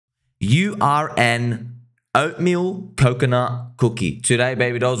You are an oatmeal coconut cookie. Today,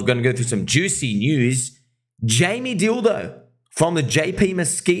 baby dolls, we're going to go through some juicy news. Jamie Dildo from the JP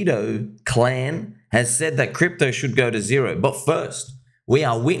Mosquito clan has said that crypto should go to zero. But first, we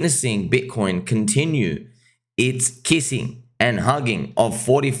are witnessing Bitcoin continue its kissing and hugging of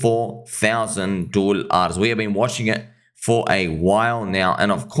 $44,000. We have been watching it for a while now.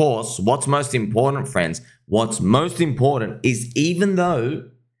 And of course, what's most important, friends, what's most important is even though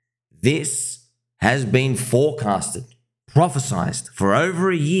this has been forecasted, prophesized for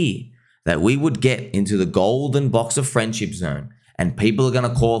over a year that we would get into the golden box of friendship zone and people are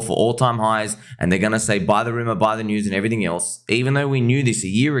going to call for all-time highs and they're going to say buy the rumor, buy the news and everything else. Even though we knew this a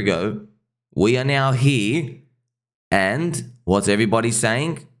year ago, we are now here and what's everybody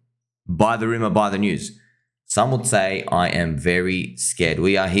saying? Buy the rumor, buy the news. Some would say I am very scared.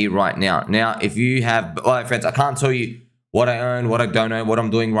 We are here right now. Now, if you have, all right, friends, I can't tell you what I own, what I don't own, what I'm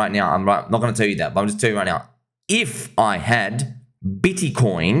doing right now. I'm not going to tell you that, but I'm just telling you right now. If I had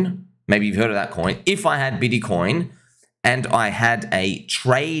Bitcoin, maybe you've heard of that coin. If I had Bitcoin and I had a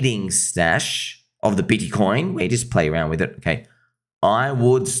trading stash of the Bitcoin, we just play around with it, okay, I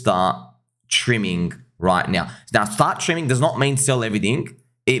would start trimming right now. Now, start trimming does not mean sell everything.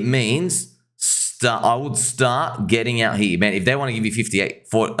 It means I would start getting out here, man. If they want to give you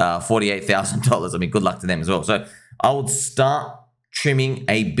 $48,000, I mean, good luck to them as well. So I would start trimming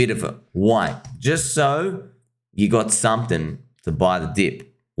a bit of it. Why? Just so you got something to buy the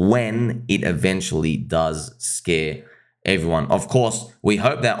dip when it eventually does scare everyone. Of course, we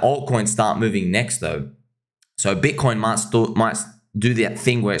hope that altcoins start moving next, though. So Bitcoin might do that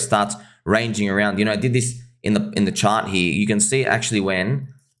thing where it starts ranging around. You know, I did this in the chart here. You can see it actually when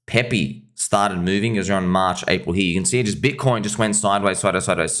Pepe started moving. It was around March, April here. You can see it just Bitcoin just went sideways, sideways,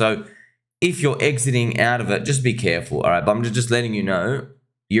 sideways. So if you're exiting out of it, just be careful, all right? But I'm just letting you know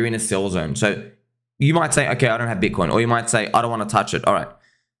you're in a sell zone. So you might say, okay, I don't have Bitcoin. Or you might say, I don't want to touch it. All right.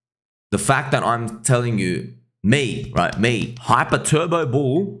 The fact that I'm telling you, me, Hyper Turbo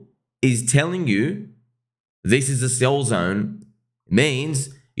Bull is telling you this is a sell zone means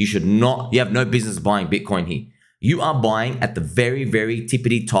you have no business buying Bitcoin here. You are buying at the very, very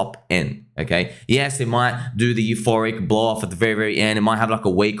tippity top end, okay? Yes, it might do the euphoric blow off at the very, very end. It might have like a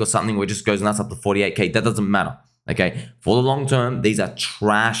week or something where it just goes nuts up to 48K. That doesn't matter, okay? For the long term, these are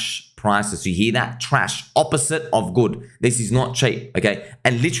trash prices. You hear that? Trash. Opposite of good. This is not cheap, okay?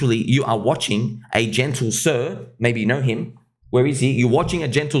 And literally, you are watching a gentle sir. Maybe you know him. Where is he? You're watching a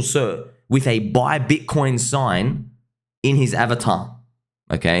gentle sir with a buy Bitcoin sign in his avatar,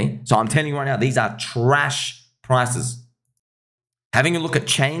 okay? So I'm telling you right now, these are trash prices. Having a look at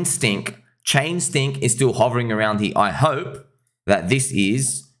ChainLink. ChainLink is still hovering around here. I hope that this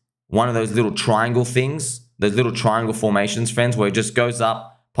is one of those little triangle things, those little triangle formations, friends, where it just goes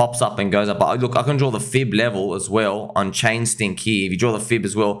up, pops up and goes up. But look, I can draw the fib level as well on ChainLink here. If you draw the fib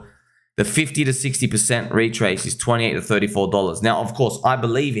as well, the 50 to 60% retrace is $28 to $34. Now, of course, I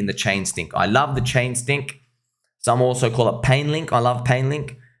believe in the ChainLink. I love the ChainLink. Some also call it PainLink. I love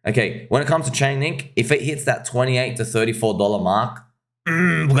PainLink. Okay, when it comes to ChainLink, if it hits that $28 to $34 mark,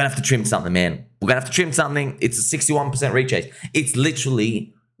 we're going to have to trim something, man. We're going to have to trim something. It's a 61% retrace. It's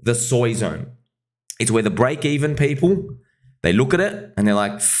literally the soy zone. It's where the break-even people, they look at it and they're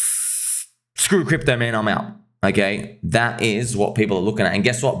like, screw crypto, man, I'm out. Okay, that is what people are looking at. And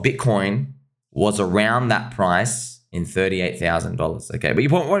guess what? Bitcoin was around that price in $38,000. Okay, but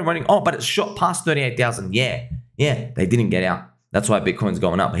you're wondering, oh, but it shot past $38,000. Yeah, they didn't get out. That's why Bitcoin's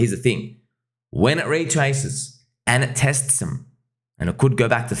going up. But here's the thing. When it retraces and it tests them, and it could go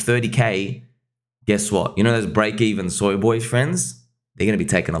back to 30K, guess what? You know those break-even soy boys, friends? They're going to be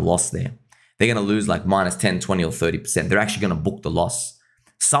taking a loss there. They're going to lose like minus 10, 20, or 30%. They're actually going to book the loss.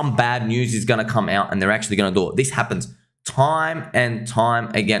 Some bad news is going to come out, and they're actually going to do it. This happens time and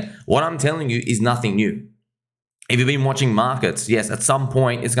time again. What I'm telling you is nothing new. If you've been watching markets, yes, at some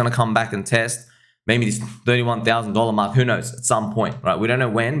point, it's going to come back and test. Maybe this $31,000 mark, who knows, at some point, right? We don't know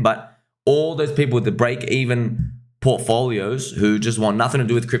when, but all those people with the break-even portfolios who just want nothing to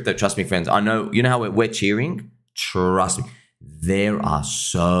do with crypto, trust me, friends. I know, you know how we're cheering? Trust me. There are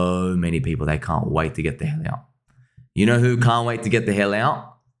so many people that can't wait to get the hell out. You know who can't wait to get the hell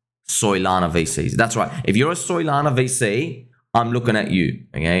out? Solana VCs. That's right. If you're a Solana VC, I'm looking at you,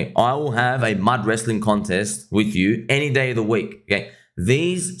 okay? I will have a mud wrestling contest with you any day of the week, okay?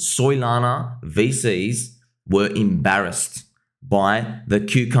 These Solana VCs were embarrassed by the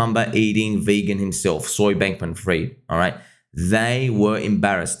cucumber-eating vegan himself, Soy Bankman-Fried, all right? They were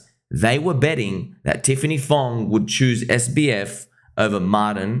embarrassed. They were betting that Tiffany Fong would choose SBF over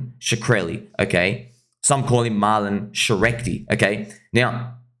Martin Shkreli, okay? Some call him Marlon Shrekti, okay?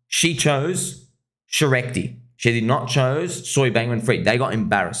 Now, She chose Sharekti. She did not choose Soy Bankman-Fried. They got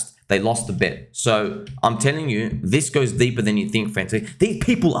embarrassed. They lost the bet. So I'm telling you, this goes deeper than you think, friends. These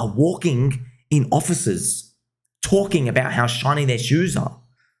people are walking in offices talking about how shiny their shoes are.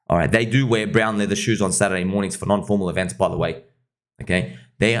 All right, they do wear brown leather shoes on Saturday mornings for non-formal events, by the way. Okay,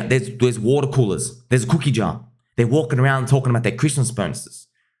 there's water coolers. There's a cookie jar. They're walking around talking about their Christmas bonuses,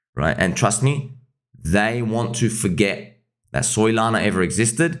 right? And trust me, they want to forget that Solana ever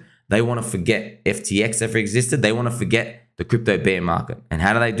existed. They want to forget FTX ever existed. They want to forget the crypto bear market. And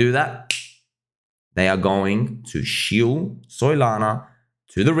how do they do that? They are going to shield Solana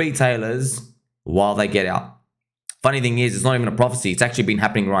to the retailers while they get out. Funny thing is, it's not even a prophecy. It's actually been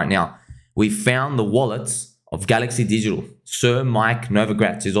happening right now. We found the wallets of Galaxy Digital. Sir Mike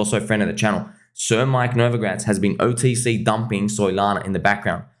Novogratz is also a friend of the channel. Sir Mike Novogratz has been OTC dumping Solana in the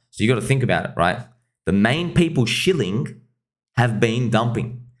background. So you got to think about it, right? The main people shilling have been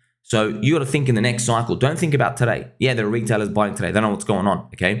dumping. So you got to think in the next cycle. Don't think about today. Yeah, there are retailers buying today. They don't know what's going on,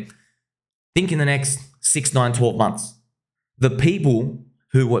 okay? Think in the next 6, 9, 12 months. The people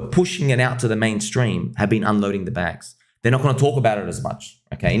who were pushing it out to the mainstream have been unloading the bags. They're not going to talk about it as much,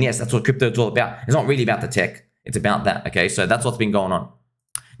 okay? And yes, that's what crypto is all about. It's not really about the tech. It's about that, okay? So that's what's been going on.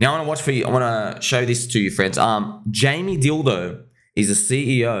 Now I want to watch for you. I want to show this to you, friends. Jamie Dildo is the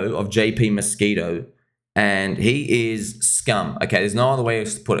CEO of JP Mosquito, and he is scum. Okay, there's no other way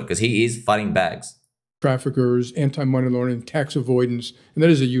to put it because he is fighting bags. Traffickers, anti-money laundering, tax avoidance, and that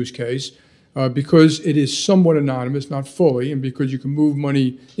is a use case because it is somewhat anonymous, not fully, and because you can move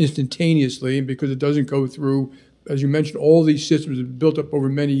money instantaneously, and because it doesn't go through, as you mentioned, all these systems have built up over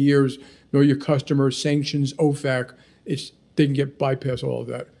many years, know your customer, sanctions, OFAC, they can get bypass all of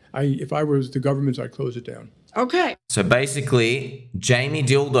that. If I was the government, I'd close it down. Okay. So basically, Jamie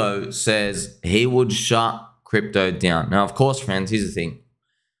Dildo says he would shut crypto down. Now, of course, friends, here's the thing.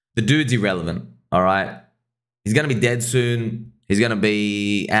 The dude's irrelevant, all right? He's going to be dead soon. He's going to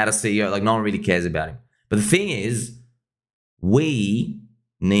be out of CEO. Like, no one really cares about him. But the thing is, we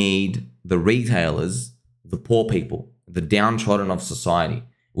need the retailers, the poor people, the downtrodden of society.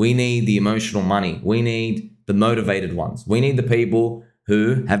 We need the emotional money. We need the motivated ones. We need the people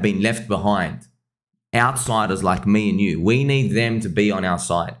who have been left behind. Outsiders like me and you. We need them to be on our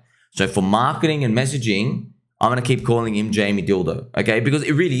side. So for marketing and messaging, I'm going to keep calling him Jamie Dildo, okay? Because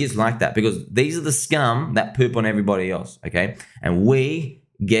it really is like that. Because these are the scum that poop on everybody else, okay? And we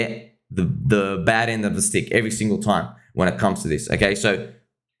get the bad end of the stick every single time when it comes to this, okay? So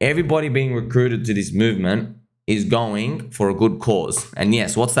everybody being recruited to this movement is going for a good cause. And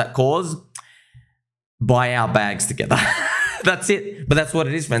yes, what's that cause? Buy our bags together. That's it. But that's what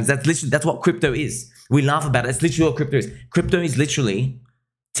it is, friends. That's what crypto is. We laugh about it. It's literally what crypto is. Crypto is literally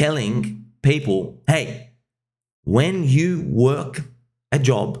telling people, hey, when you work a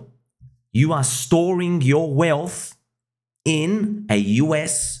job, you are storing your wealth in a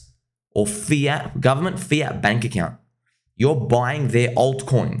US or government fiat bank account. You're buying their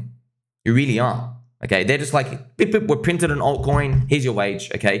altcoin. You really are. Okay, they're just like, beep, beep, we're printed an altcoin, here's your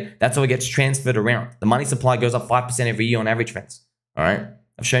wage, okay? That's how it gets transferred around. The money supply goes up 5% every year on average, friends, all right?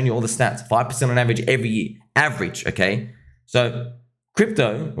 I've shown you all the stats, 5% on average every year, average, okay? So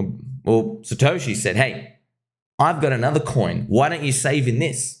crypto, or Satoshi said, hey, I've got another coin. Why don't you save in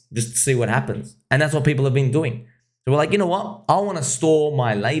this just to see what happens? And that's what people have been doing. So we're like, you know what? I want to store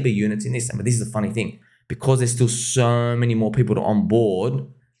my labor units in this. But this is the funny thing. Because there's still so many more people to onboard,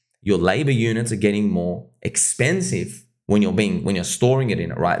 your labor units are getting more expensive when you're storing it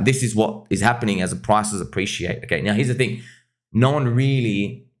in it, right? This is what is happening as the prices appreciate. Okay, now here's the thing. No one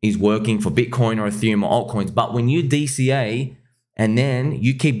really is working for Bitcoin or Ethereum or altcoins, but when you DCA and then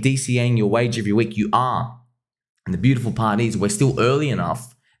you keep DCAing your wage every week, you are. And the beautiful part is we're still early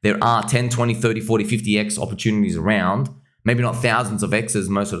enough. There are 10, 20, 30, 40, 50x opportunities around. Maybe not thousands of X's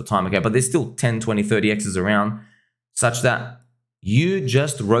most of the time, okay? But there's still 10, 20, 30 X's around such that you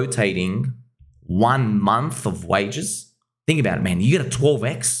just rotating 1 month of wages. Think about it, man. You get a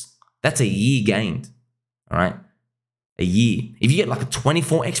 12x, that's a year gained, all right? A year. If you get like a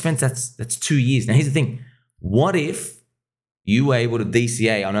 24x, friends, that's 2 years. Now, here's the thing. What if you were able to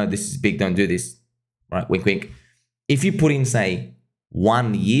DCA? I know this is big, don't do this, right? Wink, wink. If you put in, say,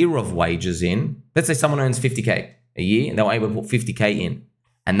 1 year of wages in, let's say someone earns 50K a year, and they were able to put 50K in,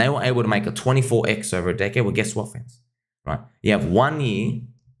 and they were able to make a 24x over a decade, well, guess what, friends? Right? You have 1 year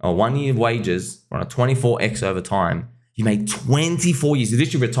or 1 year of wages on a 24x over time. You made 24 years. You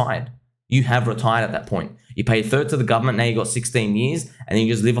literally retired. You have retired at that point. You pay a third to the government. Now you got 16 years and then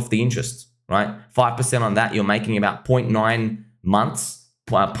you just live off the interest, right? 5% on that. You're making about 0.9 months,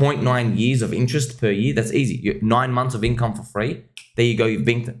 0.9 years of interest per year. That's easy. 9 months of income for free. There you go, you've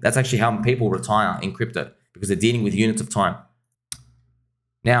binked it. That's actually how people retire in crypto, because they're dealing with units of time.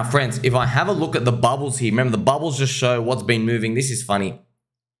 Now, friends, if I have a look at the bubbles here, remember the bubbles just show what's been moving. This is funny.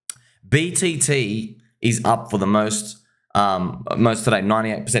 BTT is up for the most today,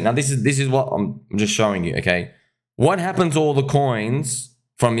 98%. Now, this is what I'm just showing you, okay? What happens to all the coins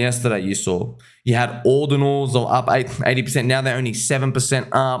from yesterday you saw? You had ordinals are up 80%. Now they're only 7%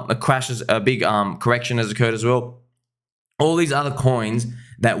 up. A big correction has occurred as well. All these other coins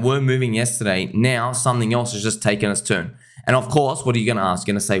that were moving yesterday, now something else has just taken its turn. And of course, what are you going to ask?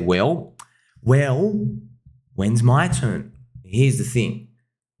 You're going to say, well, when's my turn? Here's the thing.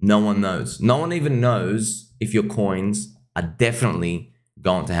 No one knows. No one even knows if your coins are definitely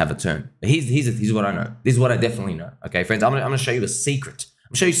going to have a turn. But here's what I know. This is what I definitely know. Okay, friends, I'm going to show you a secret. I'm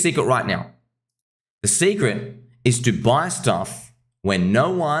going to show you a secret right now. The secret is to buy stuff when no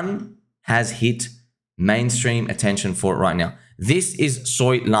one has hit mainstream attention for it right now. This is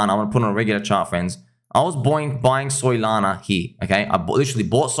Solana. I'm going to put on a regular chart, friends. I was buying Solana here, okay? I literally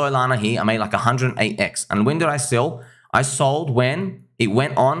bought Solana here. I made like 108x. And when did I sell? I sold when it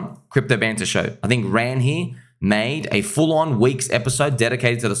went on Crypto Banter Show. I think Ran here made a full-on week's episode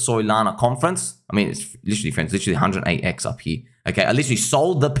dedicated to the Solana conference. I mean, it's literally, friends, literally 108x up here, okay? I literally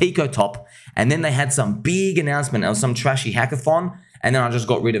sold the Pico top, and then they had some big announcement of some trashy hackathon, and then I just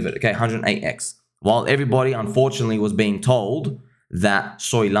got rid of it, okay? 108x. While everybody, unfortunately, was being told that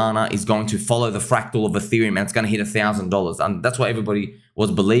Solana is going to follow the fractal of Ethereum and it's going to hit $1,000. And that's what everybody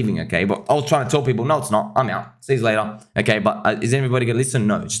was believing, okay? But I was trying to tell people, no, it's not. I'm out. See you later. Okay, but is anybody going to listen?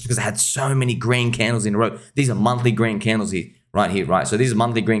 No, just because I had so many green candles in a row. These are monthly green candles here, right? So these are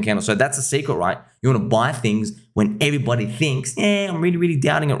monthly green candles. So that's a secret, right? You want to buy things when everybody thinks, yeah, I'm really, really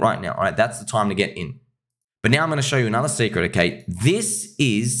doubting it right now, all right? That's the time to get in. But now I'm going to show you another secret, okay? This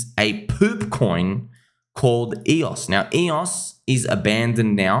is a poop coin called EOS. Now, EOS is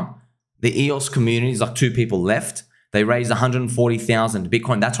abandoned now. The EOS community is like 2 people left. They raised 140,000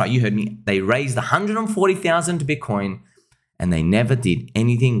 Bitcoin. That's right, you heard me. They raised 140,000 Bitcoin and they never did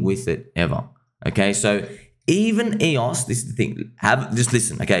anything with it ever. Okay, so even EOS, this is the thing. Just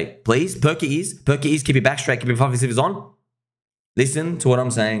listen, okay? Please, perk your ears, keep your back straight, keep your puffy zippers on. Listen to what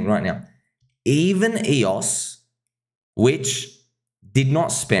I'm saying right now. Even EOS, which did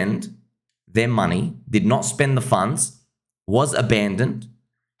not spend their money, did not spend the funds, was abandoned,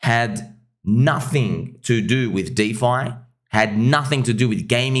 had nothing to do with DeFi, had nothing to do with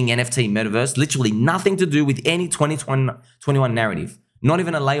gaming, NFT, metaverse, literally nothing to do with any 2021 narrative. Not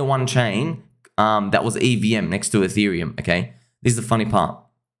even a layer 1 chain that was EVM next to Ethereum, okay? This is the funny part.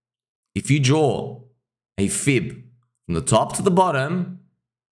 If you draw a fib from the top to the bottom,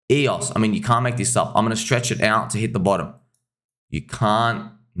 EOS, I mean, you can't make this up. I'm going to stretch it out to hit the bottom. You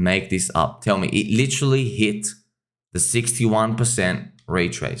can't make this up. Tell me, it literally hit the 61%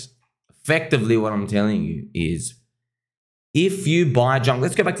 retrace. Effectively, what I'm telling you is if you buy junk,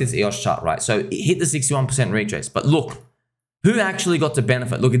 let's go back to this EOS chart, right? So it hit the 61% retrace. But look, who actually got to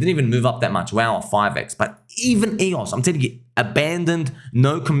benefit? Look, it didn't even move up that much. Wow, 5x. But even EOS, I'm telling you, abandoned,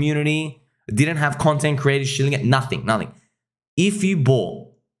 no community, didn't have content creators shilling it, nothing. If you bought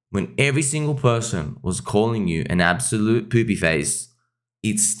when every single person was calling you an absolute poopy face,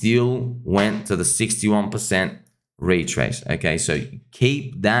 it still went to the 61% retrace. Okay, so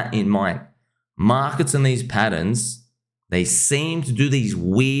keep that in mind. Markets and these patterns, they seem to do these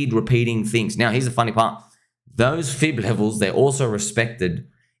weird repeating things. Now, here's the funny part. Those fib levels, they're also respected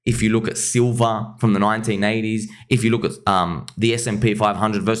if you look at silver from the 1980s, if you look at the S&P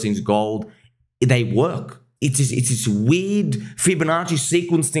 500 versus gold, they work. It's this weird Fibonacci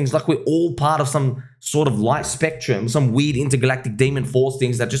sequence things, like we're all part of some sort of light spectrum, some weird intergalactic demon force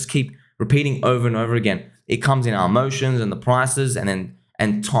things that just keep repeating over and over again. It comes in our emotions and the prices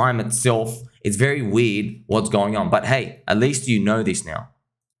and time itself. It's very weird what's going on. But hey, at least you know this now.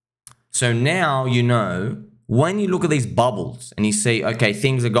 So now you know when you look at these bubbles and you see, okay,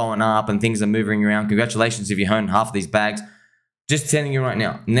 things are going up and things are moving around. Congratulations if you own half of these bags. Just telling you right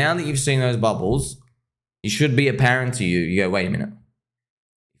now that you've seen those bubbles, it should be apparent to you. You go, wait a minute.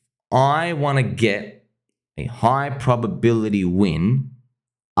 I want to get a high probability win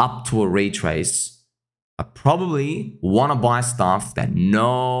up to a retrace. I probably want to buy stuff that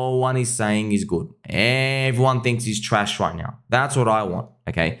no one is saying is good. Everyone thinks is trash right now. That's what I want,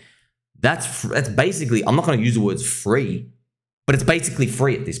 okay? That's basically, I'm not going to use the words free, but it's basically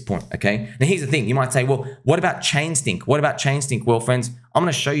free at this point, okay? Now, here's the thing. You might say, well, what about ChainLink? What about ChainLink? Well, friends, I'm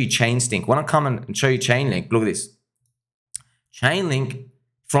going to show you ChainLink. When I come and show you ChainLink, look at this. ChainLink,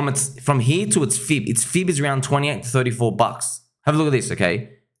 from here to its fib is around 28 to 34 bucks. Have a look at this,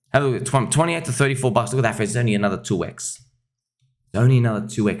 okay? Have a look at from 28 to 34 bucks. Look at that, friends. It's only another 2x. It's only another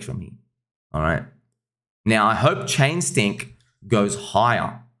 2x from here. All right. Now, I hope ChainLink goes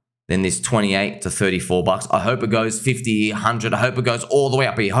higher than this 28 to 34 bucks. I hope it goes 50, 100. I hope it goes all the way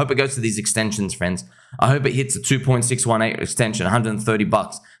up here. I hope it goes to these extensions, friends. I hope it hits a 2.618 extension, 130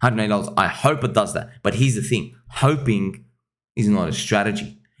 bucks, $180. I hope it does that. But here's the thing. Hoping is not a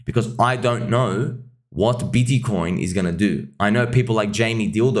strategy because I don't know what Bitcoin is going to do. I know people like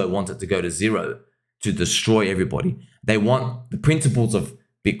Jamie Dildo want it to go to zero to destroy everybody. They want the principles of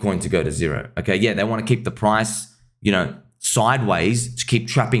Bitcoin to go to zero. Okay, yeah, they want to keep the price, you know, sideways to keep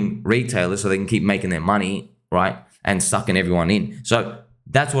trapping retailers so they can keep making their money, right? And sucking everyone in. So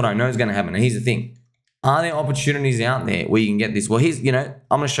that's what I know is going to happen. And here's the thing. Are there opportunities out there where you can get this? Well, here's, you know,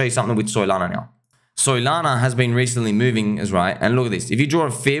 I'm going to show you something with Solana now. Solana has been recently moving as right. And look at this. If you draw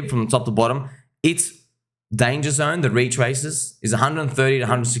a fib from top to bottom, its danger zone, the retraces, is 130 to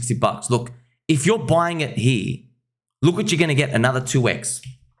 160 bucks. Look, if you're buying it here, look what you're going to get, another 2x.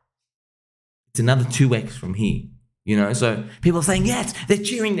 It's another 2x from here. You know, so people are saying, yes, they're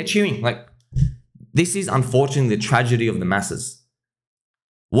cheering, they're cheering. Like, this is unfortunately the tragedy of the masses.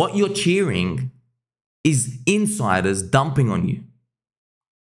 What you're cheering is insiders dumping on you.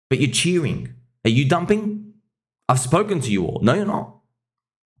 But you're cheering. Are you dumping? I've spoken to you all. No, you're not.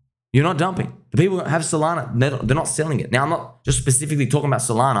 You're not dumping. The people that have Solana, they're not selling it. Now, I'm not just specifically talking about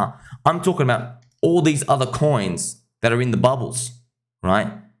Solana. I'm talking about all these other coins that are in the bubbles,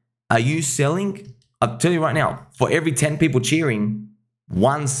 right? Are you selling? I'll tell you right now, for every 10 people cheering,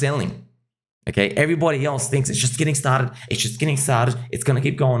 one's selling. Okay, everybody else thinks it's just getting started. It's just getting started. It's going to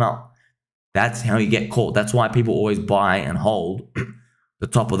keep going up. That's how you get caught. That's why people always buy and hold the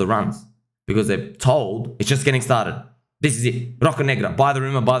top of the runs. Because they're told it's just getting started. This is it. Roca Negra. Buy the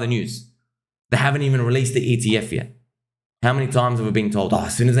rumor, buy the news. They haven't even released the ETF yet. How many times have we been told, oh,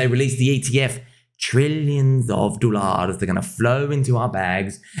 as soon as they release the ETF, trillions of dollars, they're going to flow into our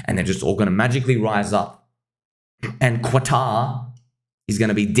bags and they're just all going to magically rise up. And Qatar is going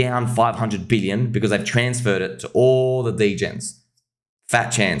to be down 500 billion because they've transferred it to all the degens. Fat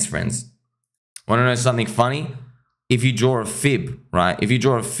chance, friends. Want to know something funny? If you draw a fib, right? If you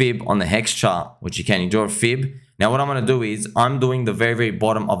draw a fib on the hex chart, which you can, you draw a fib. Now what I'm going to do is I'm doing the very, very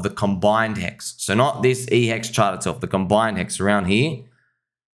bottom of the combined hex. So not this E-hex chart itself, the combined hex around here.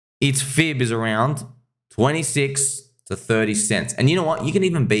 Its fib is around 26 to 30 cents. And you know what? You can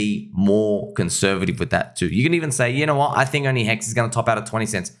even be more conservative with that too. You can even say, you know what? I think only hex is going to top out at 20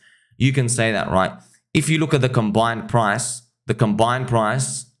 cents. You can say that, right? If you look at the combined price is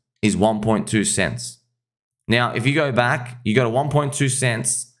 1.2 cents. Now, if you go back, you go to 1.2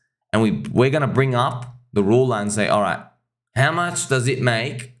 cents and we're going to bring up the ruler and say, all right, how much does it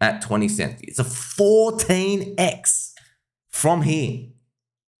make at 20 cents? It's a 14x from here.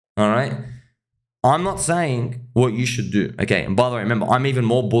 All right. I'm not saying what you should do. Okay. And by the way, remember, I'm even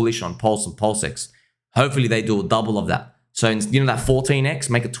more bullish on Pulse and PulseX. Hopefully they do a double of that. So, you know, that 14x,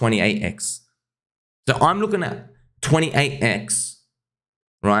 make it 28x. So I'm looking at 28x,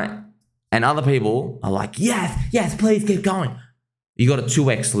 right? And other people are like, yes, yes, please keep going. You got a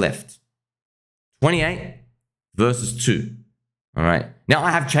 2x left. 28 versus 2. All right. Now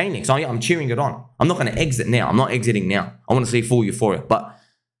I have ChainLink, so I'm cheering it on. I'm not going to exit now. I'm not exiting now. I want to see full euphoria. But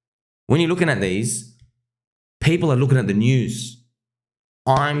when you're looking at these, people are looking at the news.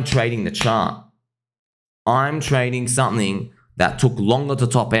 I'm trading the chart. I'm trading something that took longer to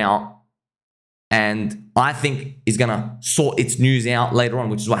top out and I think is going to sort its news out later on,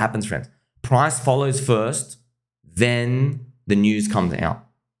 which is what happens, friends. Price follows first, then the news comes out.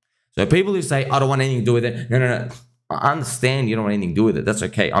 So people who say, I don't want anything to do with it. No. I understand you don't want anything to do with it. That's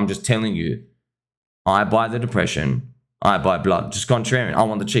okay. I'm just telling you, I buy the depression. I buy blood. Just contrarian. I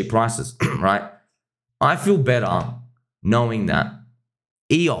want the cheap prices, right? I feel better knowing that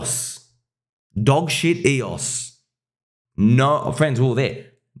EOS, dog shit EOS, no, friends, we're all there.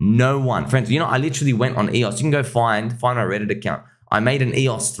 No one. Friends, you know, I literally went on EOS. You can go find my Reddit account. I made an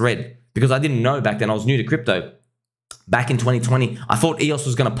EOS thread because I didn't know back then. I was new to crypto. Back in 2020, I thought EOS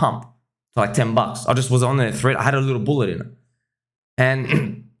was going to pump for like 10 bucks. I just was on their thread. I had a little bullet in it. And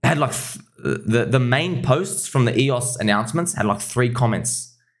it had like the main posts from the EOS announcements had like 3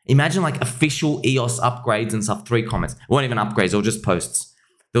 comments. Imagine like official EOS upgrades and stuff, 3 comments. It weren't even upgrades, they were just posts.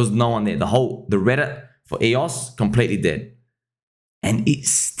 There was no one there. The Reddit for EOS, completely dead. And it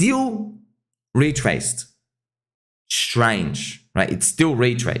still retraced. Strange, right? It's still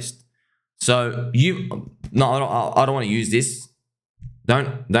retraced. So no, I don't want to use this.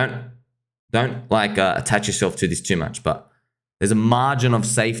 Don't like attach yourself to this too much, but there's a margin of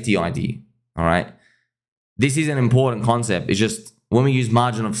safety idea. All right. This is an important concept. It's just when we use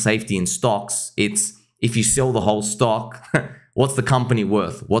margin of safety in stocks, it's if you sell the whole stock, what's the company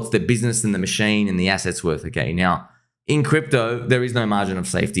worth? What's the business and the machine and the assets worth? Okay, now in crypto, there is no margin of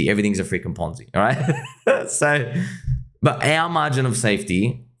safety. Everything's a freaking Ponzi, all right? So, but our margin of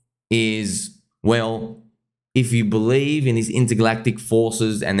safety is, well, if you believe in these intergalactic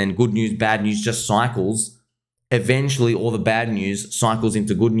forces and then good news, bad news just cycles, eventually all the bad news cycles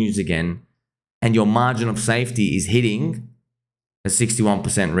into good news again, and your margin of safety is hitting a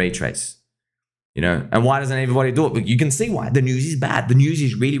 61% retrace. You know, and why doesn't everybody do it? But you can see why. The news is bad. The news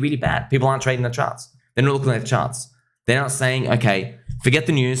is really, really bad. People aren't trading the charts. They're not looking at the charts. They're not saying, okay, forget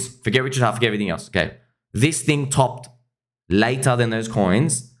the news, forget Richard Hart, forget everything else. Okay, this thing topped later than those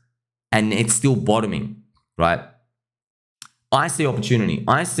coins and it's still bottoming, right? I see opportunity.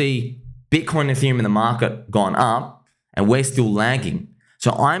 I see Bitcoin and Ethereum in the market gone up and we're still lagging.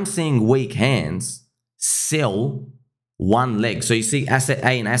 So I'm seeing weak hands sell one leg. So you see asset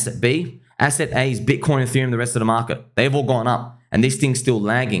A and asset B. Asset A is Bitcoin, Ethereum, the rest of the market. They've all gone up and this thing's still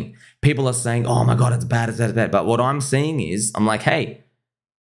lagging. People are saying, oh my God, it's bad, it's bad, it's bad. But what I'm seeing is, I'm like, hey,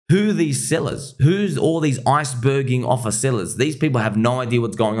 who are these sellers? Who's all these iceberging offer sellers? These people have no idea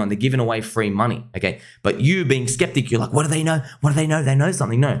what's going on. They're giving away free money, okay? But you being skeptic, you're like, what do they know? What do they know? They know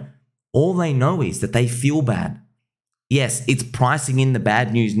something. No, all they know is that they feel bad. Yes, it's pricing in the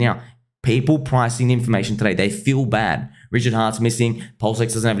bad news now. People pricing information today, they feel bad. Richard Hart's missing,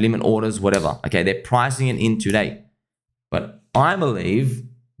 PulseX doesn't have limit orders, whatever. Okay, they're pricing it in today. But I believe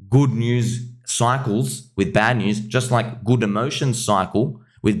good news cycles with bad news, just like good emotions cycle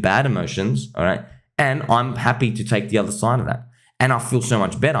with bad emotions, all right? And I'm happy to take the other side of that. And I feel so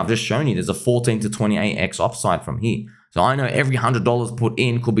much better. I've just shown you there's a 14 to 28x upside from here. So I know every $100 put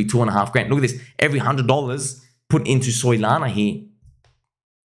in could be $2.5 grand. Look at this, every $100 put into Solana here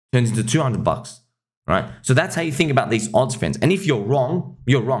turns into 200 bucks, right? So that's how you think about these odds, friends. And if you're wrong,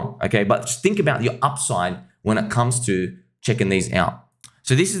 okay? But just think about your upside when it comes to checking these out.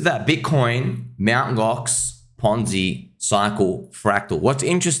 So this is that Bitcoin, Mt. Gox, Ponzi, cycle, fractal. What's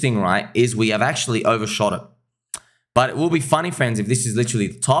interesting, right, is we have actually overshot it. But it will be funny, friends, if this is literally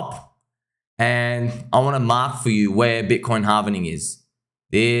the top and I want to mark for you where Bitcoin halvening is.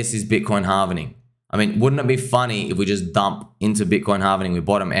 This is Bitcoin halvening. I mean, wouldn't it be funny if we just dump into Bitcoin halvening, we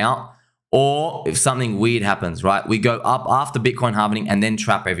bottom out, or if something weird happens, right? We go up after Bitcoin halvening and then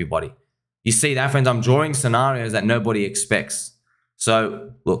trap everybody. You see that, friends? I'm drawing scenarios that nobody expects.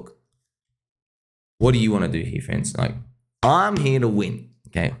 So look, what do you want to do here, friends? Like, I'm here to win,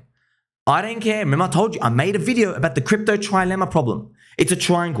 okay? I don't care. Remember I told you, I made a video about the crypto trilemma problem. It's a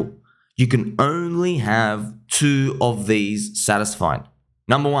triangle. You can only have two of these satisfied.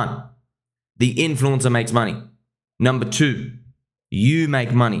 Number one, the influencer makes money. Number two, you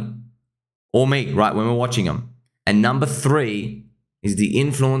make money. Or me, right, when we're watching them. And number three is the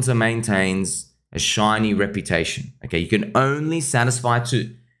influencer maintains a shiny reputation. Okay, you can only satisfy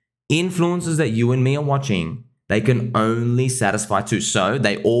two. Influencers that you and me are watching, they can only satisfy two. So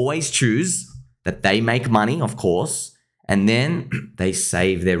they always choose that they make money, of course, and then they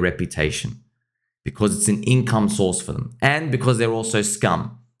save their reputation because it's an income source for them. And because they're also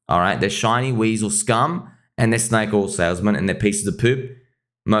scum. All right, they're shiny weasel scum and they're snake oil salesmen and they're pieces of poop,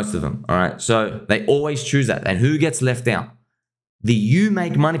 most of them. All right, so they always choose that. And who gets left out? The you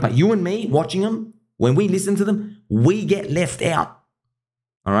make money, but you and me watching them, when we listen to them, we get left out.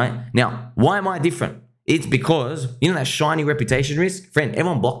 All right, now, why am I different? It's because, you know that shiny reputation risk? Friend,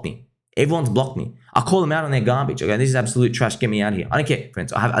 everyone blocked me. Everyone's blocked me. I call them out on their garbage. Okay, this is absolute trash. Get me out of here. I don't care,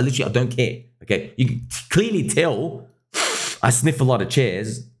 friends. I literally don't care. Okay, you can clearly tell I sniff a lot of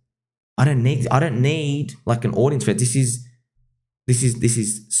chairs. I don't need like an audience for it. This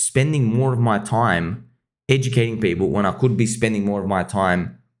is spending more of my time educating people when I could be spending more of my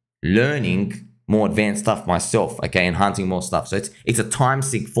time learning more advanced stuff myself, okay, and hunting more stuff. So it's a time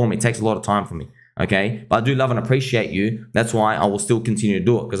sink for me. It takes a lot of time for me, okay? But I do love and appreciate you. That's why I will still continue to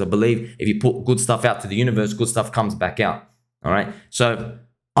do it, because I believe if you put good stuff out to the universe, good stuff comes back out, all right? So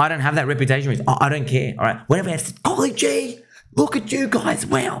I don't have that reputation. I don't care, all right? Whenever I say, holy gee, look at you guys,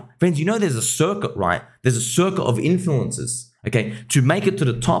 wow. Friends, you know there's a circuit, right? There's a circuit of influencers, okay, to make it to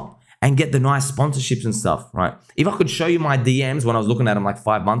the top and get the nice sponsorships and stuff, right? If I could show you my DMs when I was looking at them like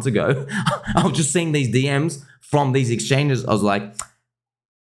 5 months ago, I was just seeing these DMs from these exchanges. I was like,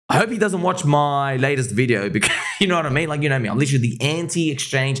 I hope he doesn't watch my latest video, because you know what I mean? Like, you know me, I'm literally the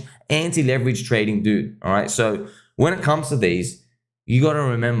anti-exchange, anti-leverage trading dude, all right? So when it comes to these, you got to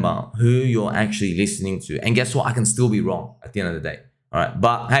remember who you're actually listening to. And guess what? I can still be wrong at the end of the day, all right?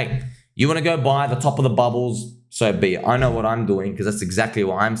 But hey, you want to go buy the top of the bubbles, so be it. I know what I'm doing, because that's exactly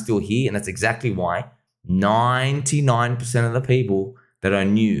why I'm still here. And that's exactly why 99% of the people that are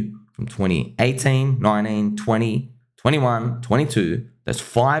new from 2018, 19, 20, 21, 22. That's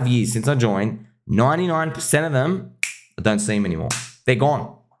 5 years since I joined. 99% of them, I don't see them anymore. They're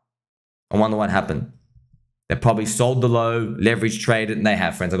gone. I wonder what happened. They probably sold the low, leverage traded, and they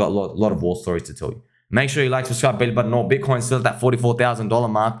have, friends. I got a lot of war stories to tell you. Make sure you like, subscribe, bell button, or Bitcoin still at that $44,000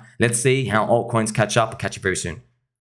 mark. Let's see how altcoins catch up. I'll catch you very soon.